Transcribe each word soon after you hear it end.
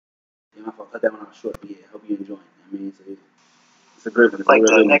my fault. Cut that one out short. But yeah, hope you enjoy it. I mean, it's a great one. It's Like a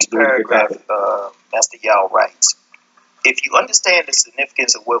the good, next good paragraph, topic. Master Yao writes, if you understand the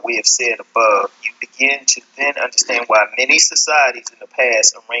significance of what we have said above, you begin to then understand why many societies in the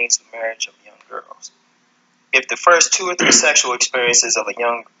past arranged the marriage of young girls. If the first 2 or 3 sexual experiences of a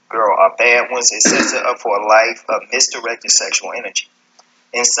young girl are bad ones, it sets her up for a life of misdirected sexual energy.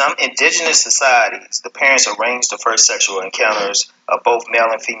 In some indigenous societies, the parents arrange the first sexual encounters of both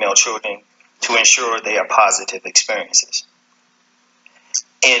male and female children to ensure they are positive experiences.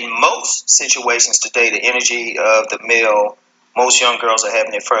 In most situations today, the energy of the male most young girls are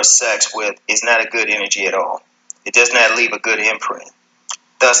having their first sex with is not a good energy at all. It does not leave a good imprint.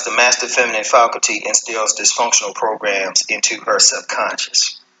 Thus, the master feminine faculty instills dysfunctional programs into her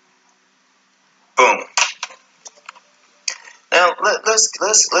subconscious. Boom. Now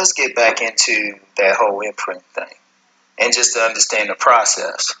let's get back into that whole imprint thing, and just to understand the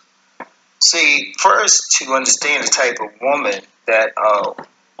process. See, first to understand the type of woman that,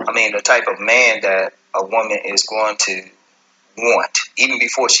 the type of man that a woman is going to want, even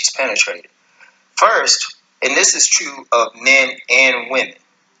before she's penetrated. First, and this is true of men and women,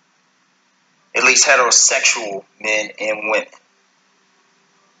 at least heterosexual men and women,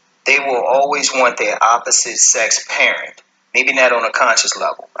 they will always want their opposite sex parent. Maybe not on a conscious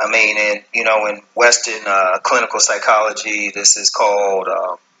level. I mean, in Western clinical psychology, this is called,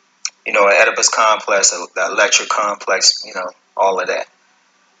 an Oedipus complex, a electric complex, all of that.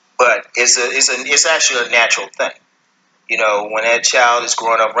 But it's actually a natural thing. When that child is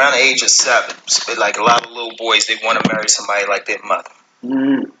growing up around the age of 7, like a lot of little boys, they want to marry somebody like their mother.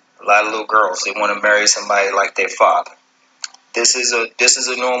 Mm-hmm. A lot of little girls, they want to marry somebody like their father. This is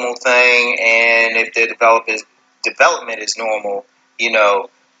a normal thing, and if their development is normal,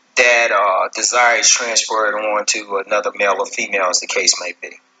 that desire is transferred on to another male or female, as the case may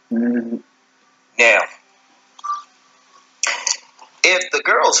be. Mm-hmm. Now, if the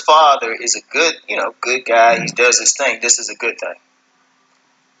girl's father is a good guy, he does his thing, this is a good thing.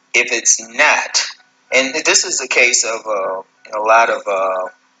 If it's not, and this is the case of in a lot of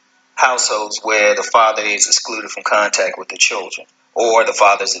households where the father is excluded from contact with the children, or the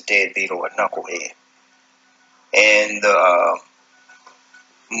father's a deadbeat or a knucklehead, and the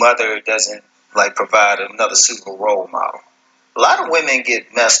mother doesn't provide another suitable role model. A lot of women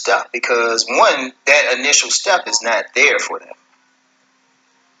get messed up because, one, that initial step is not there for them.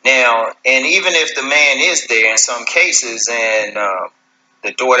 Now, and even if the man is there in some cases, and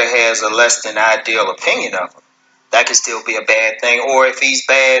the daughter has a less than ideal opinion of him, that could still be a bad thing. Or if he's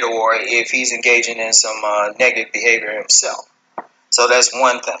bad, or if he's engaging in some negative behavior himself. So that's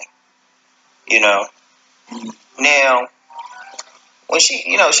one thing, Now, when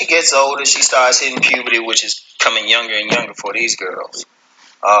she gets older, she starts hitting puberty, which is coming younger and younger for these girls.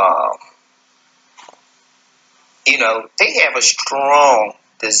 They have a strong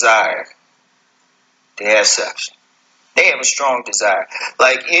desire to have sex. They have a strong desire.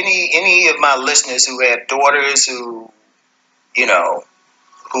 Like any of my listeners who have daughters who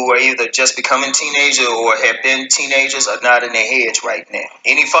are either just becoming teenagers or have been teenagers are not in their heads right now.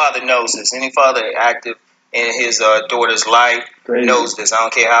 Any father knows this. Any father active in his daughter's life knows this. I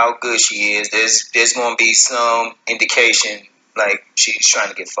don't care how good she is. There's going to be some indication like she's trying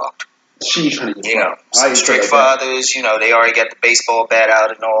to get fucked. She's trying to get fucked. Some strict fathers, they already got the baseball bat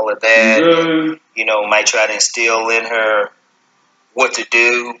out and all of that. Mm-hmm. Might try to instill in her what to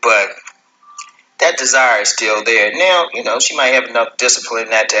do, but that desire is still there. Now, she might have enough discipline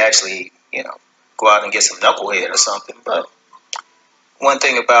not to actually, go out and get some knucklehead or something. But one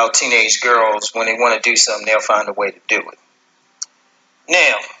thing about teenage girls, when they want to do something, they'll find a way to do it.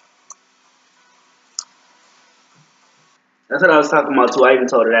 Now, that's what I was talking about too. I even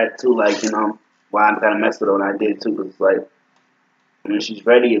told her that too, why I'm kind of messed with her when I did too, because it's when she's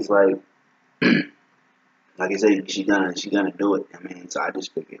ready, it's like I said, she's gonna do it. I mean, so I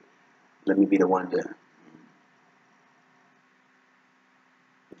just figured, let me be the one to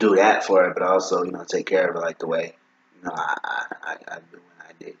do that for her, but also, take care of her the way, I do when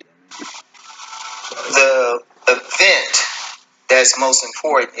I did. The event that's most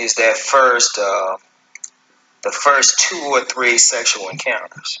important is that the first 2 or 3 sexual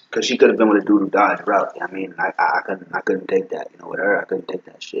encounters. Because she could have been with a dude who dodged route. I mean, I couldn't take that. With her, I couldn't take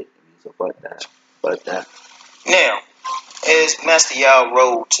that shit. So fuck that. Fuck that. Now, as Master Yao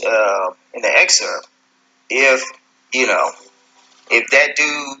wrote in the excerpt, if that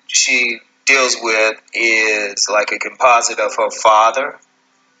dude she deals with is like a composite of her father,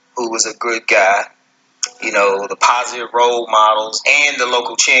 who was a good guy, you know, the positive role models and the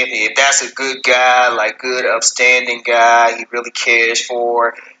local champion. If that's a good guy, like good upstanding guy, he really cares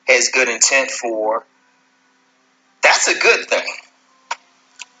for, has good intent for, that's a good thing.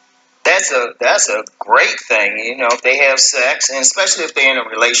 That's a great thing, you know, if they have sex, and especially if they're in a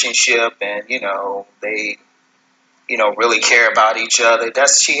relationship and, you know, they, you know, really care about each other.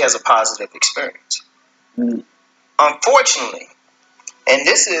 She has a positive experience. Mm. Unfortunately, and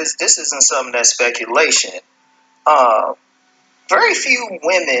this isn't something that's speculation. Very few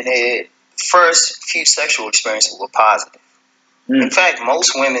women had first few sexual experiences were positive. Mm. In fact,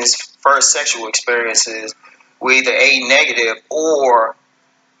 most women's first sexual experiences were either A, negative, or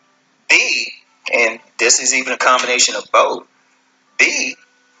B, and this is even a combination of both, B,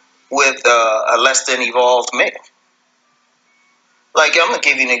 with a less than evolved male. Like, I'm going to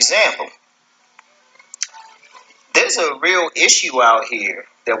give you an example. There's a real issue out here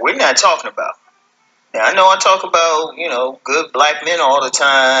that we're not talking about. Now, I know I talk about, you know, good black men all the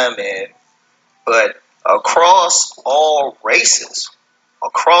time, but across all races,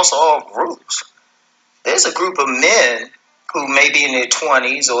 across all groups, there's a group of men who may be in their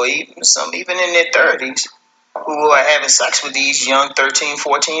 20s or even some even in their 30s who are having sex with these young 13,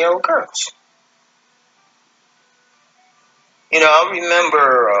 14-year-old girls. You know, I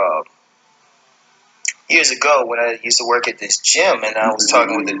remember years ago when I used to work at this gym and I was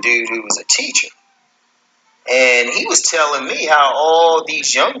talking with a dude who was a teacher. And he was telling me how all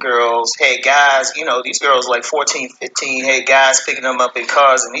these young girls had guys, you know, these girls like 14, 15, had guys picking them up in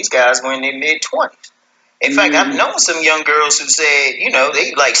cars, and these guys were in their mid-20s. In fact, I've known some young girls who said, you know,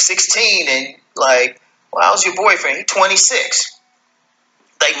 they like 16 and like, well, how's your boyfriend? He's 26.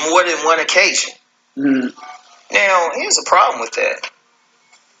 Like more than one occasion. Mm. Now, here's a problem with that.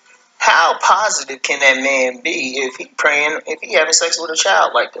 How positive can that man be if he having sex with a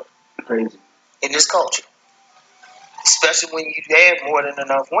child like that? Crazy. In this culture? Especially when you have more than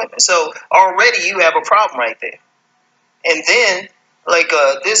enough women. So already you have a problem right there. And then, like,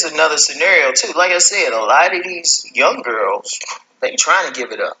 there's another scenario too. Like I said, a lot of these young girls, they trying to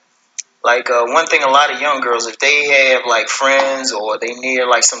give it up. Like, one thing, a lot of young girls, if they have like friends or they near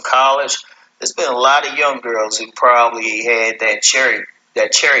like some college, there's been a lot of young girls who probably had that cherry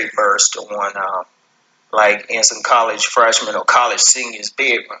burst on, like in some college freshmen or college seniors'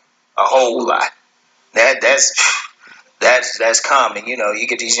 bedroom, a whole lot. That's common. You know, you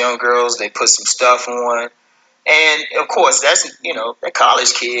get these young girls, they put some stuff on. And of course, that's, you know, that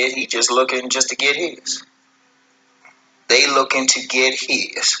college kid, he just looking just to get his. They looking to get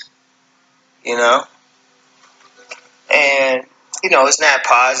his, you know? And, you know, it's not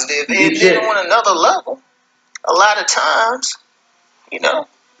positive. And then on another level, a lot of times, you know,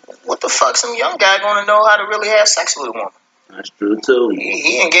 what the fuck some young guy gonna know how to really have sex with a woman? That's true too.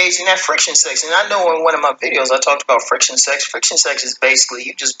 He engaged in that friction sex. And I know in one of my videos I talked about friction sex. Friction sex is basically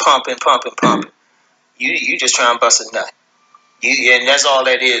you just pumping. You just try and bust a nut. And that's all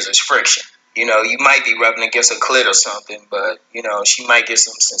that is friction. You know, you might be rubbing against a clit or something, but, you know, she might get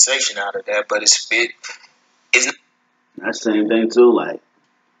some sensation out of that. But it's that's the same thing too. Like,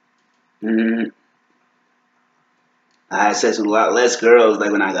 I had sex with a lot less girls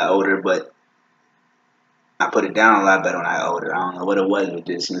like when I got older, but I put it down a lot better when I got older. I don't know what it was with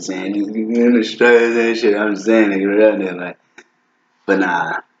this. You know what I'm saying? You in the stress and shit. I'm just saying, nigga, right there, like. But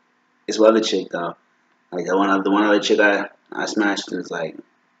nah, it's one other chick though. Like the one other chick I smashed is like,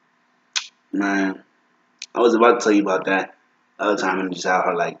 man, I was about to tell you about that the other time and just how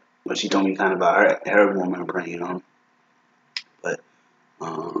her like when she told me kind of about her woman praying, you know. But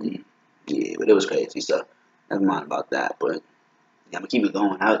yeah, but it was crazy. So never mind about that. But yeah, I'm gonna keep it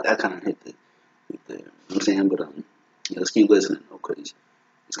going. I kind of hit the you know what I'm saying, but yeah, let's keep listening though, cause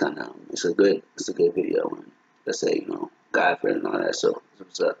it's kind of it's a good video and let's say, you know, God friend and all that. So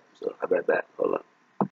what's up? So I'll be right back. Hold up.